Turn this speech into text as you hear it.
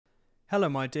Hello,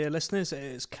 my dear listeners.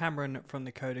 It's Cameron from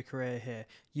the Coder Career here.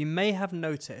 You may have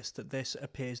noticed that this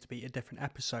appears to be a different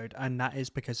episode, and that is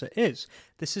because it is.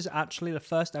 This is actually the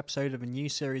first episode of a new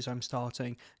series I'm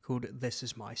starting called This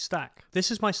Is My Stack.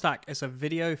 This Is My Stack is a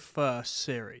video first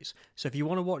series, so if you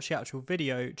want to watch the actual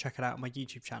video, check it out on my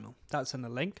YouTube channel. That's in the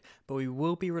link, but we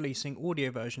will be releasing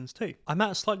audio versions too. I'm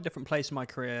at a slightly different place in my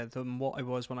career than what I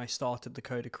was when I started the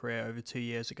Coder Career over 2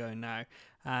 years ago now,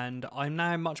 and I'm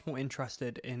now much more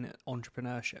interested in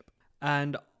entrepreneurship.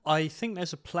 And I think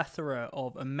there's a plethora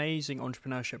of amazing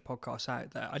entrepreneurship podcasts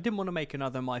out there. I didn't want to make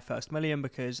another My First Million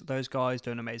because those guys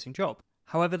do an amazing job.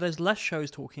 However, there's less shows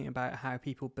talking about how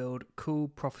people build cool,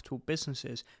 profitable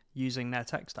businesses using their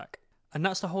tech stack. And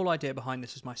that's the whole idea behind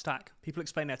This Is My Stack. People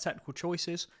explain their technical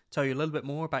choices, tell you a little bit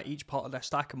more about each part of their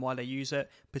stack and why they use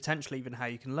it, potentially even how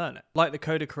you can learn it. Like the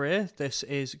Coder Career, this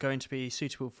is going to be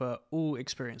suitable for all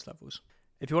experience levels.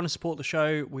 If you want to support the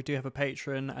show, we do have a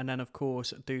Patreon, and then of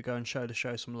course do go and show the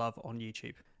show some love on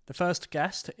YouTube. The first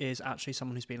guest is actually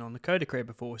someone who's been on the Coder Career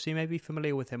before, so you may be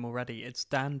familiar with him already. It's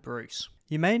Dan Bruce.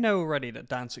 You may know already that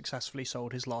Dan successfully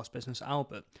sold his last business,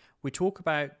 Albert. We talk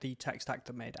about the tech stack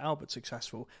that made Albert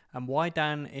successful and why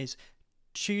Dan is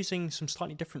choosing some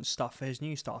slightly different stuff for his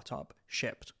new startup,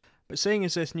 Shipped. But seeing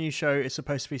as this new show is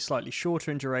supposed to be slightly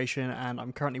shorter in duration and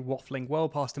I'm currently waffling well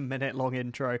past a minute long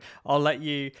intro, I'll let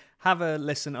you have a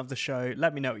listen of the show.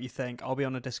 Let me know what you think. I'll be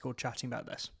on a Discord chatting about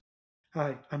this.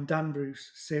 Hi, I'm Dan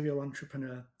Bruce, serial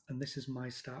entrepreneur, and this is my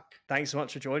stack. Thanks so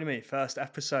much for joining me. First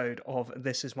episode of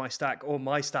This Is My Stack, or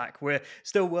My Stack. We're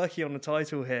still working on the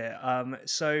title here.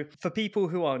 So for people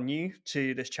who are new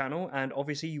to this channel, and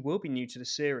obviously you will be new to the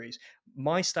series,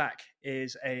 My Stack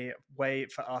is a way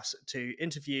for us to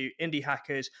interview indie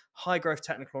hackers, high growth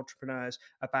technical entrepreneurs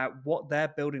about what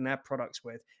they're building their products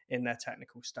with in their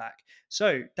technical stack.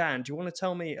 So Dan, do you want to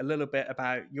tell me a little bit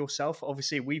about yourself?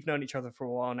 Obviously we've known each other for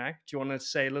a while now. Do you want to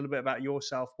say a little bit about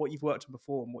yourself, what you've worked on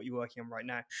before and what you're working on right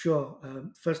now? Sure.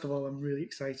 First of all, I'm really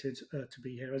excited to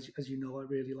be here. As you know, I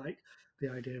really like the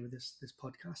idea of this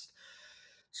podcast.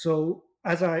 So,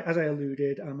 as I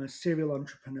alluded, I'm a serial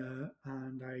entrepreneur,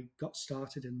 and I got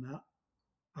started in that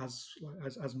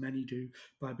as many do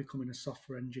by becoming a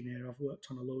software engineer. I've worked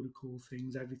on a load of cool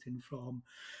things, everything from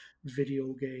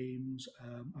video games.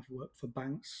 I've worked for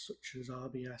banks such as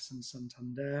RBS and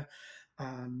Santander,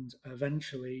 and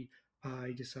eventually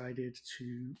I decided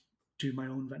to do my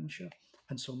own venture.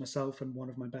 And so myself and one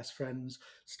of my best friends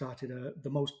started the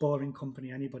most boring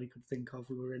company anybody could think of.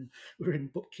 We were in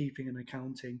bookkeeping and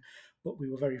accounting, but we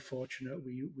were very fortunate.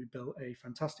 We built a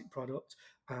fantastic product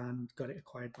and got it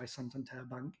acquired by Santander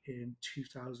Bank in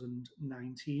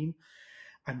 2019.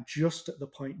 I'm just at the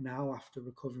point now, after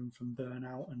recovering from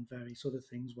burnout and various other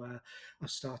things, where I've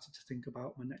started to think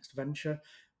about my next venture,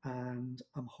 and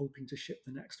I'm hoping to ship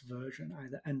the next version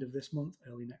either end of this month,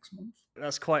 early next month.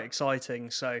 That's quite exciting.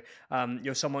 So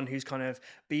you're someone who's kind of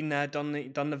been there, done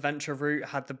the venture route,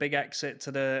 had the big exit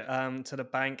to the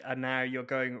bank, and now you're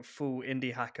going full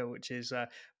indie hacker, which is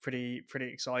pretty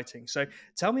exciting. So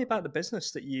tell me about the business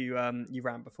that you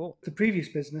ran before. The previous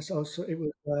business also,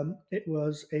 it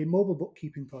was a mobile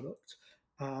bookkeeping product,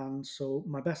 and so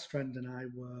my best friend and I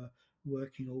were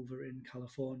working over in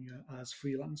California as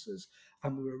freelancers,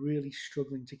 and we were really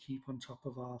struggling to keep on top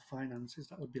of our finances.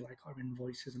 That would be like our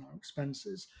invoices and our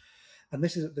expenses. And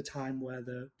this is at the time where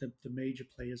the major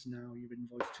players now, your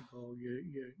Invoice to Go, your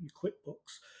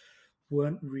QuickBooks,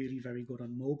 weren't really very good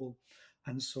on mobile.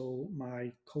 And so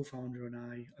my co-founder and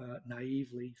I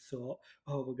naively thought,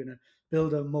 oh, we're going to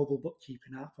build a mobile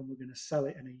bookkeeping app and we're going to sell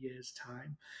it in a year's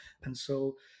time. And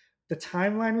so the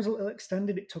timeline was a little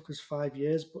extended. It took us 5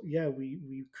 years, but yeah,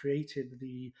 we created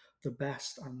the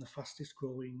best and the fastest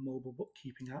growing mobile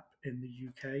bookkeeping app in the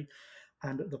UK.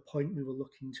 And at the point we were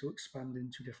looking to expand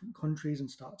into different countries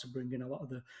and start to bring in a lot of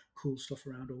the cool stuff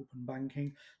around open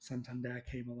banking, Santander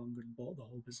came along and bought the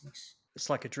whole business.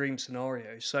 It's like a dream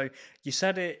scenario. So you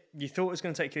thought it was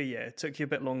going to take you a year, it took you a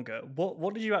bit longer.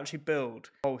 What did you actually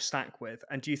build the whole stack with?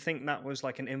 And do you think that was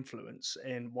like an influence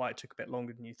in why it took a bit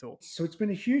longer than you thought? So it's been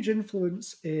a huge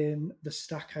influence in the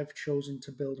stack I've chosen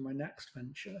to build my next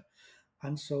venture.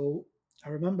 And so I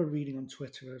remember reading on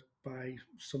Twitter by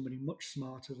somebody much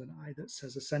smarter than I that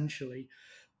says essentially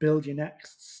build your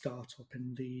next startup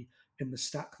in the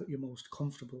stack that you're most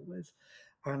comfortable with.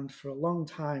 And for a long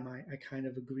time I kind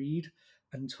of agreed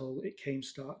until it came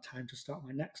time to start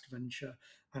my next venture.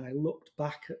 And I looked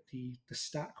back at the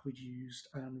stack we'd used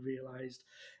and realized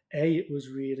A, it was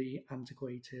really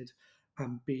antiquated,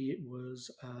 and B, it was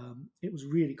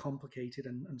really complicated.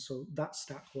 And so that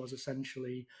stack was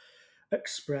essentially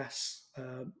Express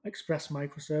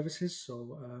microservices,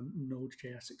 so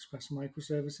Node.js Express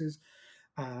microservices,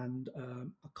 and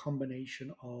a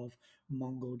combination of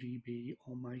MongoDB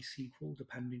or MySQL,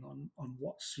 depending on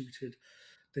what suited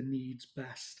the needs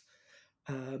best.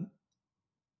 Um,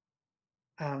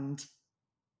 and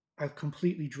I've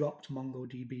completely dropped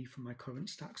MongoDB from my current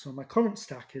stack. So my current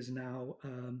stack is now,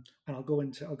 and I'll go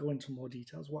into more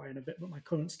details why in a bit. But my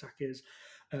current stack is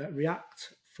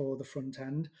React for the front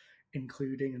end,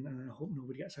 including, and I hope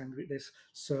nobody gets angry at this,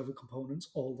 server components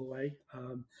all the way.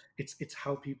 It's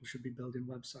how people should be building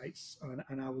websites,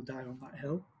 and I will die on that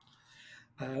hill.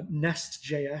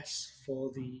 Nest.js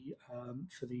for the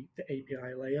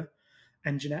API layer,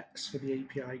 Nginx for the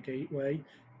API gateway,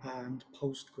 and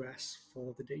Postgres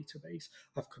for the database.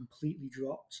 I've completely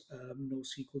dropped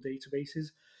NoSQL databases,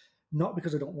 not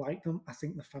because I don't like them. I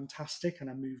think they're fantastic, and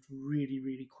I moved really,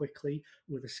 really quickly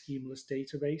with a schemaless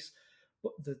database.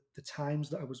 But the times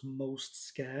that I was most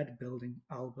scared building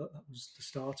Albert, that was the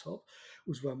startup,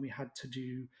 was when we had to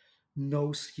do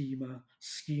no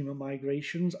schema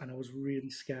migrations, and I was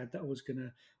really scared that I was going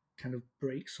to kind of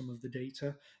break some of the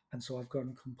data, and so I've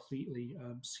gone completely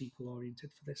SQL oriented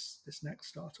for this next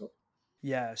startup.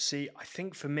 Yeah, see, I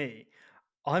think for me,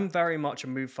 I'm very much a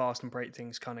move fast and break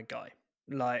things kind of guy.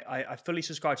 Like I fully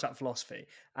subscribe to that philosophy,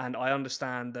 and I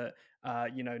understand that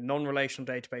non-relational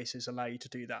databases allow you to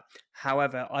do that.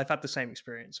 However, I've had the same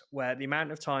experience where the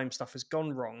amount of time stuff has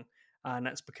gone wrong, and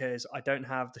that's because I don't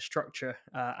have the structure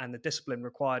and the discipline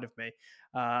required of me.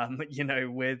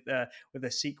 With a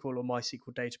SQL or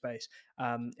MySQL database,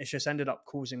 it's just ended up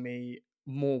causing me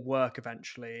more work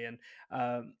eventually, and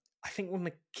I think one of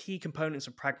the key components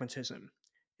of pragmatism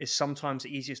is sometimes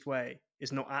the easiest way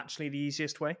is not actually the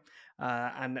easiest way.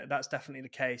 And that's definitely the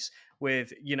case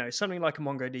with, something like a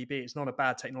MongoDB. It's not a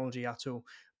bad technology at all,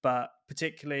 but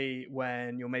particularly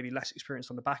when you're maybe less experienced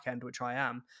on the back end, which I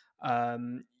am,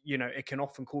 it can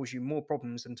often cause you more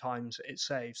problems than times it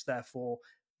saves, therefore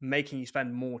making you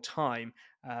spend more time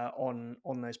on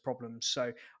those problems.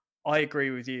 So I agree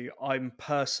with you. I'm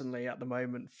personally at the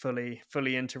moment fully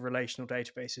into relational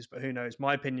databases, but who knows?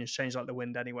 My opinions change like the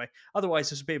wind anyway.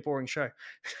 Otherwise, this would be a boring show.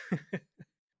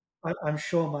 I'm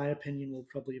sure my opinion will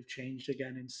probably have changed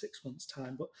again in 6 months'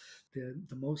 time. But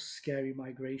the most scary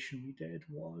migration we did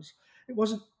was, it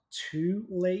wasn't too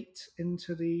late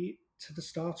into the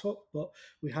startup, but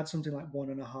we had something like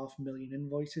 1.5 million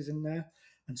invoices in there,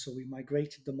 and so we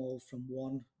migrated them all from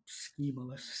one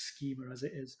schemaless schema as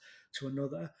it is to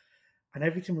another, and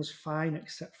everything was fine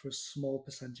except for a small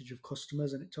percentage of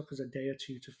customers, and it took us a day or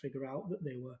two to figure out that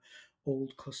they were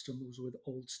old customers with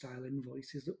old style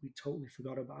invoices that we totally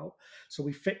forgot about. So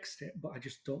we fixed it, but I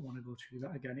just don't want to go through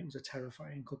that again. It was a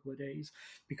terrifying couple of days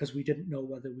because we didn't know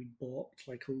whether we'd bought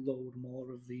like a load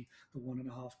more of the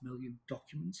 1.5 million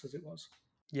documents as it was.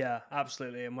 Yeah,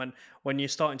 absolutely. And when you're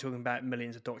starting talking about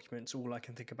millions of documents, all I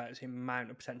can think about is the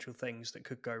amount of potential things that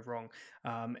could go wrong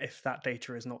if that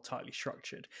data is not tightly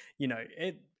structured.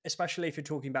 Especially if you're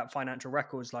talking about financial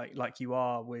records, like you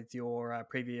are with your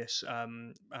previous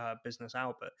business,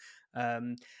 Albert.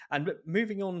 And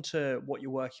moving on to what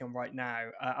you're working on right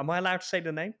now, am I allowed to say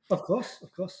the name? Of course,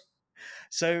 of course.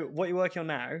 So what you're working on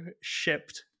now,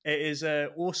 Shipped. It is an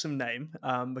awesome name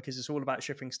because it's all about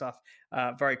shipping stuff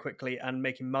very quickly and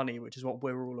making money, which is what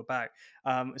we're all about.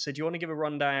 So do you want to give a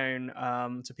rundown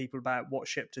to people about what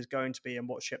Shipped is going to be and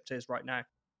what Shipped is right now?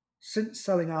 Since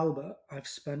selling Albert, I've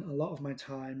spent a lot of my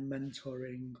time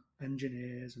mentoring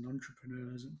engineers and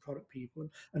entrepreneurs and product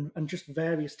people, and just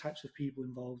various types of people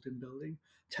involved in building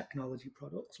technology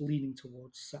products leaning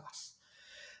towards SaaS.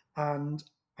 And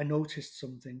I noticed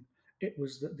something. It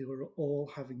was that they were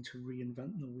all having to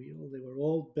reinvent the wheel. They were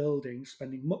all building,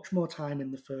 spending much more time in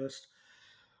the first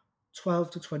 12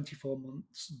 to 24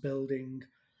 months building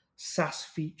SaaS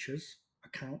features,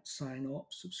 account sign up,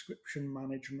 subscription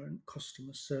management,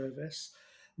 customer service,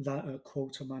 that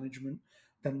quota management,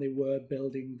 than they were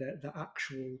building the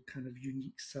actual kind of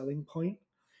unique selling point.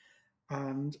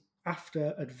 And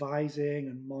after advising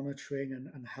and monitoring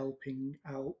and helping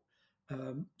out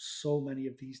so many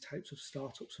of these types of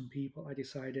startups and people, I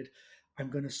decided I'm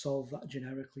going to solve that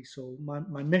generically. So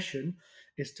my mission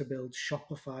is to build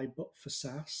Shopify, but for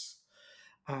SaaS.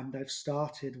 And I've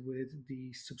started with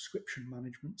the subscription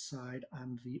management side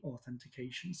and the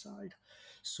authentication side.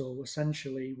 So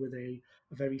essentially, with a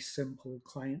very simple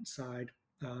client side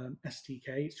SDK,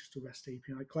 it's just a REST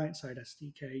API client side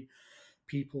SDK,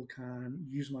 people can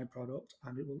use my product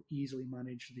and it will easily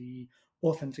manage the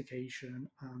authentication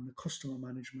and the customer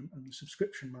management and the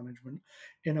subscription management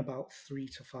in about 3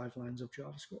 to 5 lines of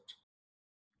JavaScript.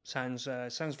 Sounds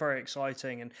very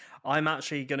exciting, and I'm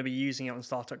actually going to be using it on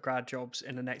startup grad jobs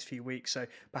in the next few weeks. So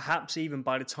perhaps even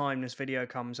by the time this video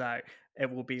comes out, it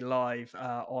will be live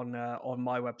on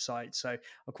my website. So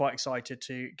I'm quite excited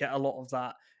to get a lot of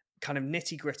that kind of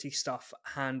nitty gritty stuff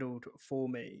handled for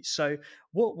me. So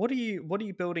what are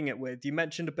you building it with? You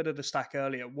mentioned a bit of the stack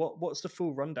earlier. What's the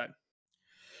full rundown?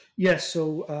 Yes,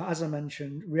 so as I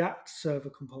mentioned, React server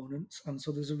components, and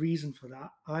so there's a reason for that.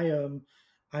 I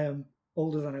am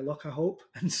older than I look, I hope,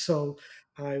 and so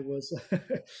I was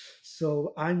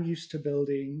so I'm used to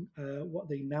building what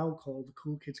they now call the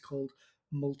cool kids called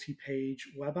multi-page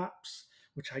web apps,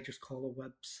 which I just call a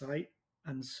website,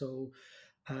 and so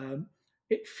um,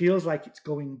 it feels like it's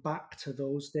going back to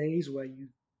those days where you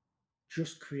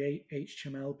just create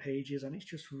HTML pages and it's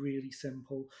just really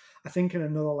simple. I think in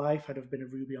another life I'd have been a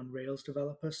Ruby on Rails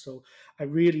developer, so I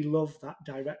really love that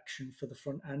direction for the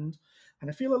front end. And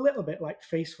I feel a little bit like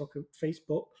Facebook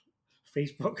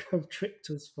have tricked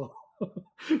us for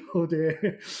oh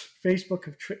dear. Facebook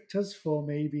have tricked us for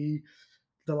maybe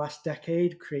the last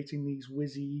decade creating these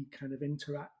whizzy kind of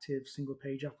interactive single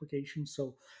page applications.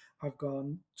 So I've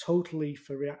gone totally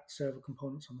for React server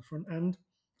components on the front end.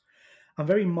 I'm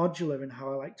very modular in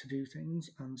how I like to do things,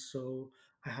 and so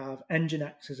I have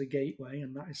Nginx as a gateway,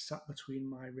 and that is sat between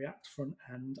my React front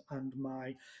end and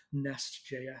my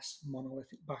Nest.js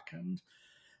monolithic backend.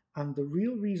 And the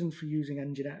real reason for using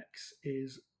Nginx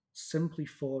is simply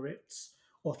for its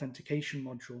authentication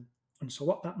module. And so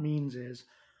what that means is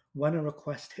when a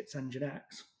request hits Nginx,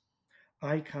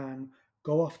 I can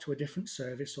go off to a different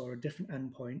service or a different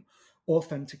endpoint,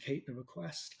 authenticate the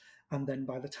request, and then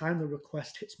by the time the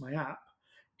request hits my app,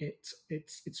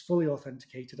 it's fully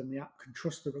authenticated and the app can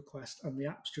trust the request and the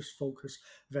apps just focus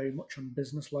very much on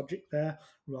business logic there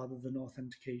rather than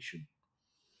authentication.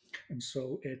 And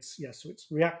so it's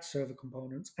React server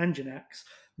components, Nginx,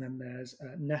 and then there's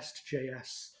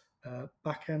Nest.js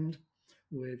backend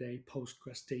with a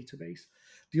Postgres database.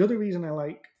 The other reason I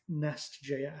like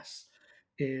Nest.js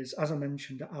is, as I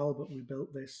mentioned at Albert, we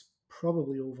built this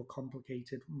probably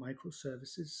overcomplicated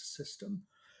microservices system,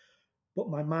 but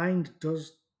my mind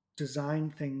does design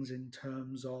things in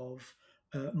terms of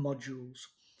modules.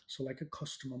 So like a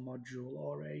customer module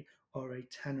or a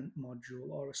tenant module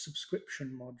or a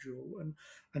subscription module.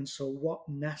 And so what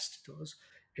Nest does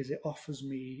is it offers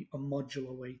me a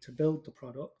modular way to build the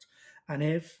product. And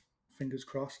if, fingers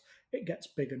crossed, it gets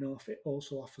big enough, it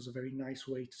also offers a very nice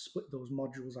way to split those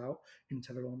modules out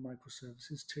into their own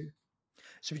microservices too.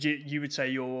 So you would say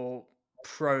you're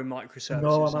pro No,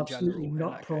 microservices I'm in absolutely general in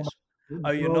not that pro. case?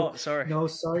 Oh, you're No, not. Sorry. no,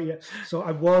 sorry. Yeah. So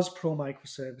I was pro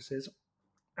microservices,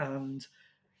 and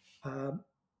um,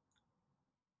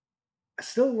 I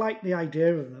still like the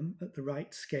idea of them at the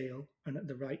right scale and at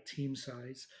the right team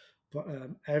size. But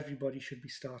everybody should be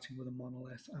starting with a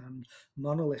monolith, and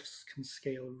monoliths can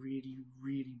scale really,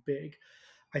 really big.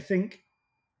 I think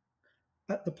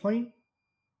at the point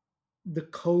the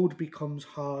code becomes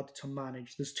hard to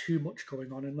manage, there's too much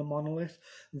going on in the monolith,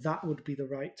 that would be the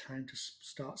right time to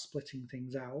start splitting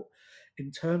things out.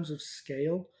 In terms of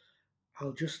scale,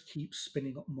 I'll just keep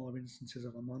spinning up more instances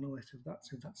of a monolith if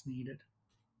that's needed.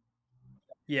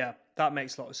 Yeah, that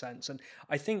makes a lot of sense. And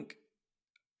I think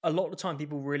a lot of the time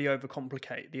people really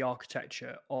overcomplicate the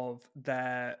architecture of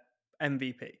their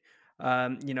MVP.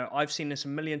 I've seen this a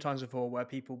million times before where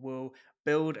people will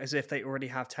build as if they already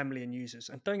have 10 million users.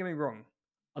 And don't get me wrong,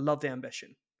 I love the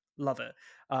ambition, love it.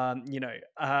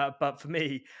 But for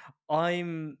me,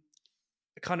 I'm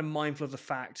kind of mindful of the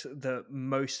fact that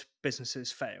most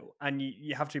businesses fail, and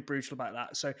you have to be brutal about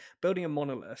that. So building a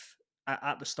monolith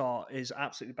at the start is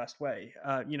absolutely the best way.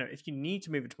 If you need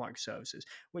to move into microservices,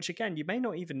 which again you may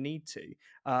not even need to,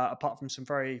 apart from some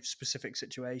very specific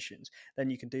situations, then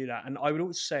you can do that. And I would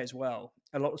also say as well,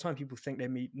 a lot of time people think they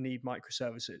need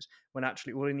microservices when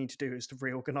actually all they need to do is to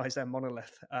reorganize their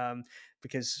monolith.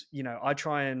 Because I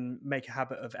try and make a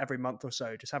habit of every month or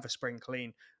so just have a spring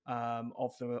clean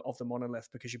of the monolith,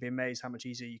 because you'd be amazed how much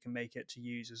easier you can make it to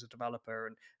use as a developer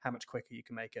and how much quicker you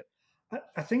can make it.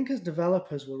 I think as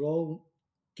developers, we're all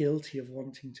guilty of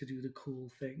wanting to do the cool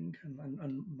thing,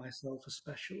 and myself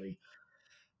especially.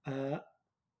 Uh,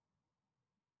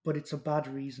 but it's a bad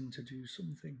reason to do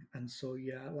something. And so,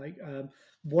 yeah, like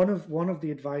one of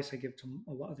the advice I give to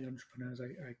a lot of the entrepreneurs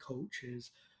I coach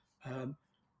is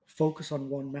focus on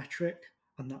one metric,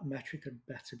 and that metric had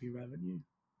better be revenue.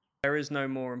 There is no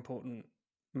more important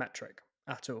metric.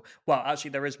 at all. Well,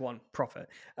 actually, there is one: profit,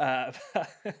 uh,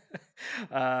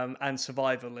 and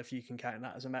survival, if you can count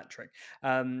that as a metric.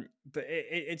 But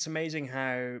it's amazing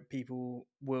how people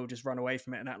will just run away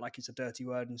from it and act like it's a dirty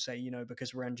word and say,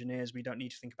 because we're engineers, we don't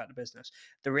need to think about the business.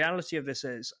 The reality of this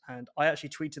is, and I actually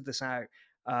tweeted this out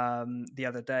the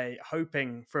other day,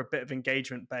 hoping for a bit of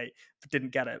engagement bait, but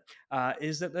didn't get it.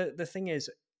 Is that the thing is,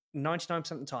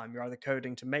 99% of the time, you're either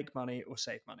coding to make money or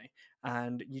save money.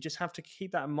 And you just have to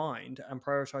keep that in mind and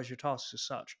prioritize your tasks as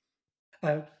such.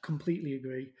 I completely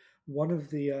agree. One of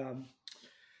the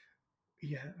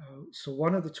so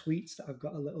one of the tweets that I've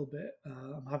got a little bit,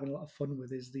 I'm having a lot of fun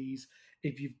with is these: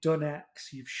 if you've done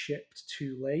X, you've shipped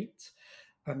too late.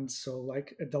 And so,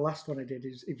 like the last one I did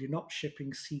is, if you're not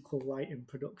shipping SQLite in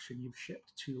production, you've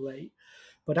shipped too late.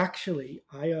 But actually,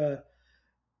 I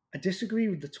disagree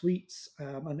with the tweets,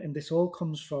 and this all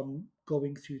comes from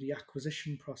going through the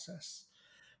acquisition process,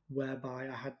 whereby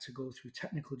I had to go through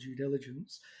technical due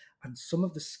diligence, and some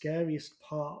of the scariest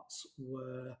parts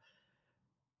were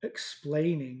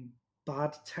explaining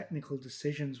bad technical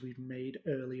decisions we've made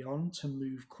early on to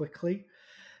move quickly.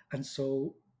 And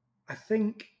so I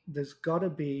think there's got to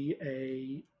be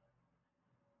a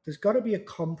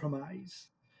compromise.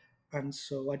 And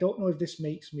so I don't know if this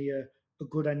makes me a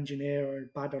good engineer or a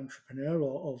bad entrepreneur,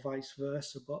 or vice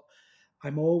versa, but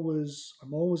I'm always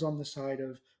on the side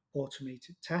of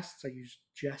automated tests. I use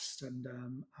Jest and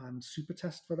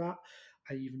Supertest for that.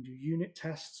 I even do unit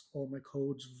tests. All my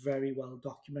code's very well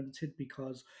documented,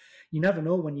 because you never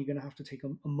know when you're going to have to take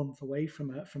a month away from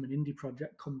an indie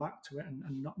project, come back to it,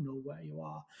 and not know where you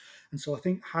are. And so I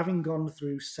think, having gone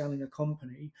through selling a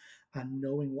company and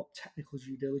knowing what technical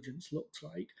due diligence looks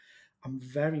like, I'm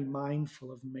very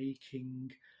mindful of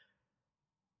making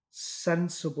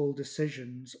sensible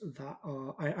decisions that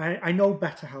are. I know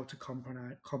better how to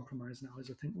compromise now, is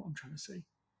I think what I'm trying to say.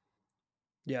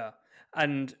 Yeah.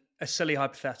 And a silly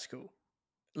hypothetical.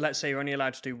 Let's say you're only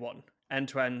allowed to do one: end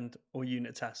to end or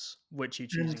unit tests. Which are you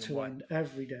End choosing and to why? end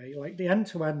every day. Like, the end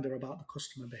to end are about the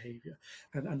customer behavior,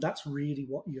 and that's really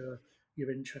what you're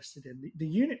interested in. The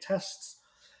unit tests,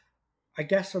 I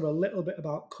guess, are a little bit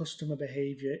about customer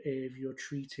behavior if you're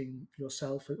treating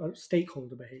yourself, or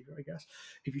stakeholder behavior, I guess,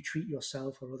 if you treat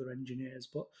yourself or other engineers.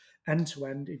 But end to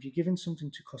end, if you're giving something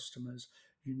to customers,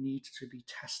 you need to be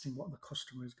testing what the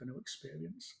customer is going to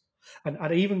experience. And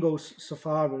I'd even go so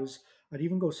far as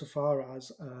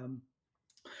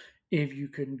if you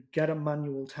can get a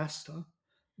manual tester,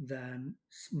 then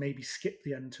maybe skip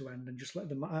the end to end and just let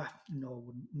them. No, I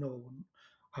wouldn't. No, I wouldn't.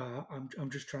 I'm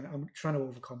trying to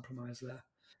overcompromise there.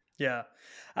 Yeah.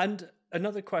 And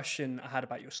another question I had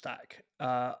about your stack.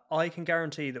 I can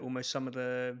guarantee that almost some of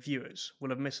the viewers will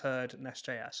have misheard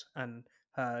Nest.js and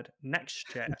heard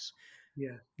Next.js.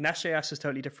 Yeah, Nest.js is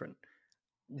totally different.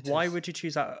 it Why is. would you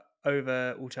choose that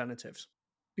over alternatives?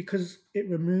 Because it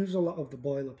removes a lot of the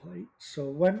boilerplate. So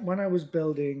when I was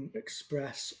building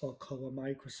Express or Core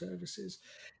microservices,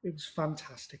 it was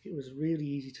fantastic. It was really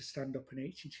easy to stand up an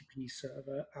HTTP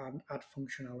server and add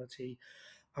functionality,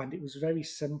 and it was very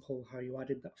simple how you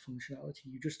added that functionality.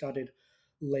 You just added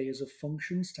layers of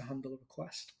functions to handle a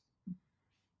request.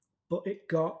 But it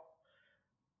got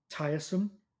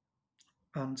tiresome.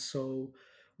 And so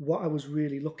what I was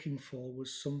really looking for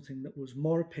was something that was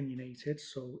more opinionated.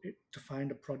 So it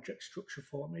defined a project structure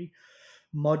for me,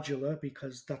 modular,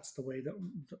 because that's the way that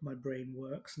my brain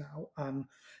works now, and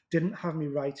didn't have me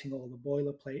writing all the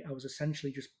boilerplate. I was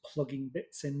essentially just plugging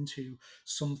bits into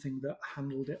something that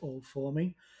handled it all for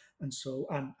me. And so,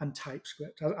 and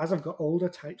TypeScript. As I've got older,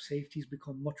 type safety has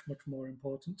become much, much more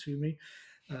important to me.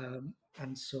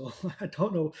 And so I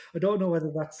don't know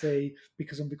whether that's a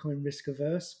because I'm becoming risk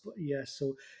averse, but yeah.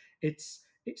 So it's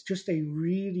just a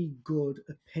really good,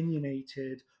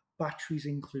 opinionated, batteries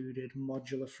included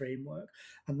modular framework,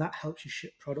 and that helps you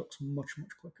ship products much, much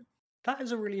quicker. That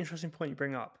is a really interesting point you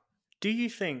bring up. Do you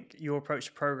think your approach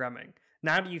to programming,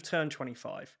 now that you've turned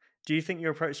 25, do you think your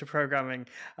approach to programming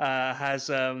has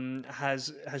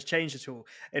changed at all?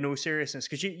 In all seriousness,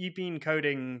 because you've been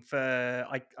coding for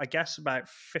I guess about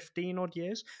 15 odd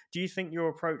years. Do you think your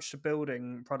approach to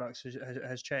building products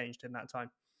has changed in that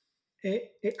time?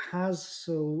 It has.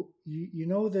 So you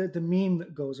know the meme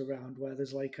that goes around where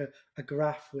there's like a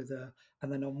graph with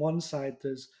and then on one side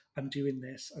there's I'm doing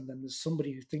this, and then there's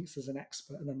somebody who thinks there's an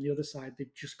expert, and then the other side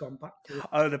they've just gone back to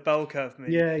Oh, the bell curve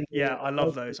meme. yeah, Yeah, yeah, I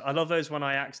love yeah. those. I love those when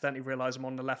I accidentally realize I'm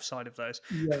on the left side of those.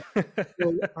 Yeah.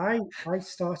 So I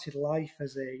started life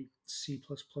as a C++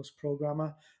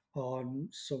 programmer on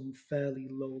some fairly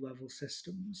low level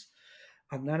systems.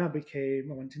 And then I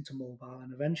went into mobile,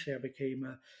 and eventually I became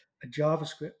a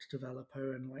JavaScript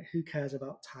developer. And like, who cares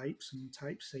about types and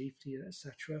type safety,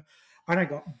 etc. And I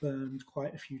got burned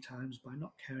quite a few times by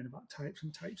not caring about types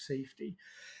and type safety.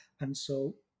 And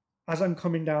so, as I'm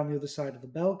coming down the other side of the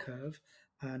bell curve,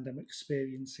 and I'm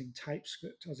experiencing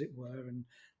TypeScript, as it were,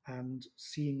 and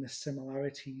seeing the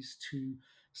similarities to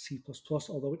C++,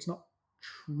 although it's not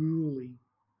truly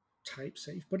type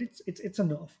safe, but it's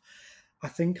enough. I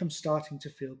think I'm starting to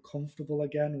feel comfortable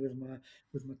again with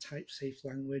my type safe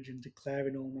language and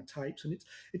declaring all my types. And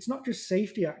it's not just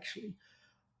safety actually.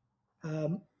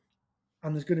 And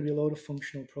there's going to be a load of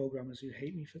functional programmers who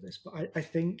hate me for this, but I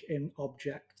think in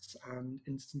objects and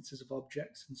instances of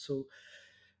objects, and so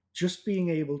just being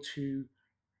able to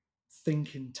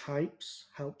think in types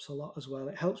helps a lot as well.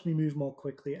 It helps me move more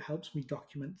quickly. It helps me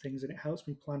document things, and it helps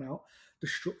me plan out the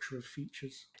structure of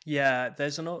features. Yeah,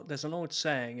 there's an old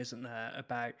saying, isn't there,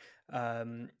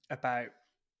 about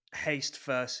haste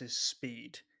versus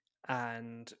speed,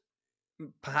 and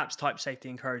perhaps type safety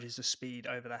encourages the speed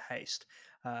over the haste.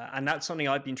 And that's something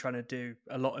I've been trying to do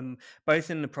a lot in both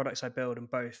in the products I build and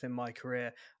both in my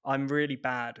career. I'm really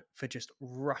bad for just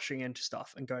rushing into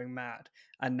stuff and going mad.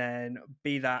 And then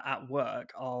be that at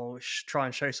work, I'll try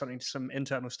and show something to some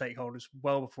internal stakeholders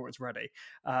well before it's ready.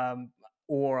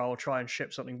 Or I'll try and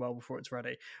ship something well before it's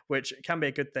ready, which can be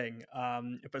a good thing.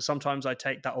 But sometimes I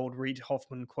take that old Reid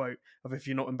Hoffman quote of "If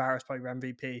you're not embarrassed by your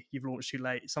MVP, you've launched too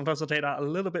late." Sometimes I take that a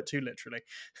little bit too literally.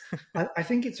 I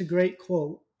think it's a great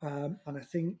quote, and I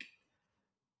think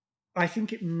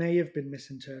it may have been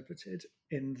misinterpreted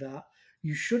in that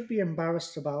you should be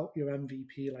embarrassed about your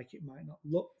MVP, like it might not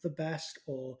look the best,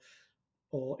 or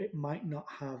it might not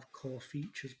have core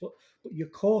features, but your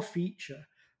core feature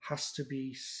has to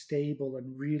be stable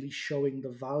and really showing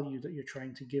the value that you're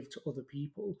trying to give to other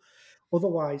people.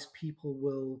 Otherwise, people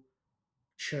will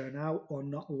churn out or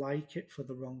not like it for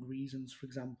the wrong reasons. For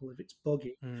example, if it's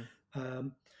buggy. Mm.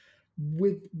 Um,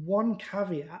 with one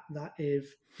caveat that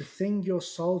if the thing you're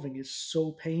solving is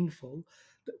so painful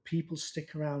that people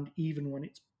stick around even when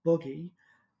it's buggy,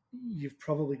 you've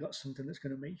probably got something that's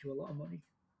going to make you a lot of money.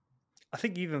 I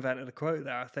think you've invented a quote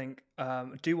there. I think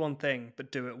do one thing,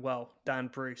 but do it well. Dan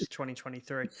Bruce,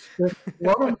 2023. The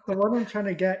one I'm trying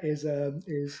to get is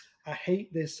I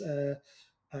hate this.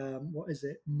 What is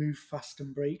it? Move fast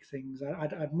and break things.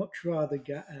 I'd much rather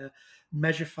get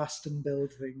measure fast and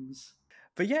build things.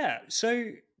 But yeah,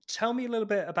 so tell me a little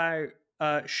bit about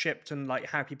Shipped and like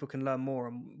how people can learn more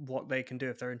and what they can do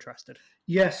if they're interested.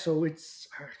 Yeah, so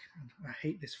I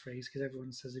hate this phrase because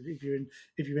everyone says if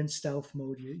you're in stealth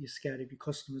mode, you're scared of your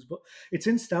customers, but it's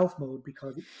in stealth mode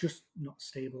because it's just not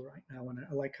stable right now. And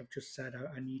like I've just said,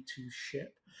 I need to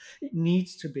ship. It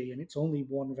needs to be, and it's only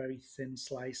one very thin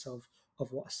slice of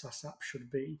what a SaaS app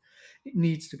should be. It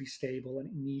needs to be stable and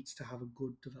it needs to have a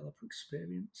good developer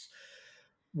experience.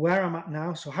 Where I'm at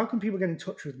now. So, how can people get in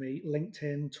touch with me?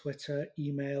 LinkedIn, Twitter,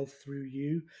 email through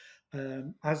you.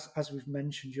 As we've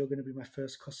mentioned, you're going to be my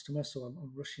first customer, so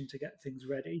I'm rushing to get things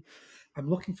ready. I'm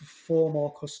looking for 4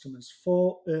 more customers,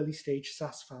 4 early stage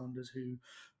SaaS founders who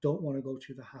don't want to go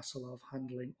through the hassle of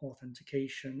handling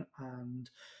authentication and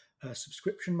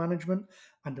subscription management,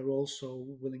 and are also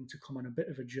willing to come on a bit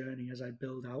of a journey as I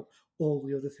build out all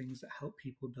the other things that help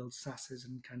people build SaaSes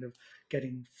and kind of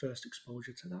getting first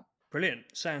exposure to that. Brilliant.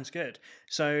 Sounds good.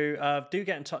 So do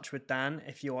get in touch with Dan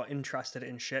if you are interested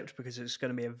in Shipped because it's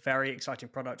going to be a very exciting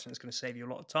product and it's going to save you a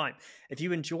lot of time. If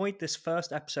you enjoyed this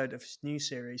first episode of this new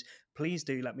series, please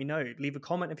do let me know. Leave a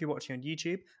comment if you're watching on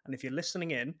YouTube. And if you're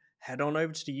listening in, head on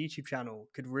over to the YouTube channel.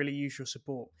 Could really use your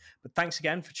support. But thanks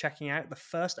again for checking out the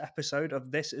first episode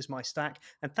of This Is My Stack.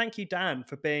 And thank you, Dan,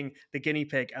 for being the guinea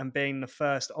pig and being the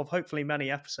first of hopefully many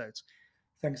episodes.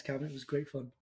 Thanks, Cam. It was great fun.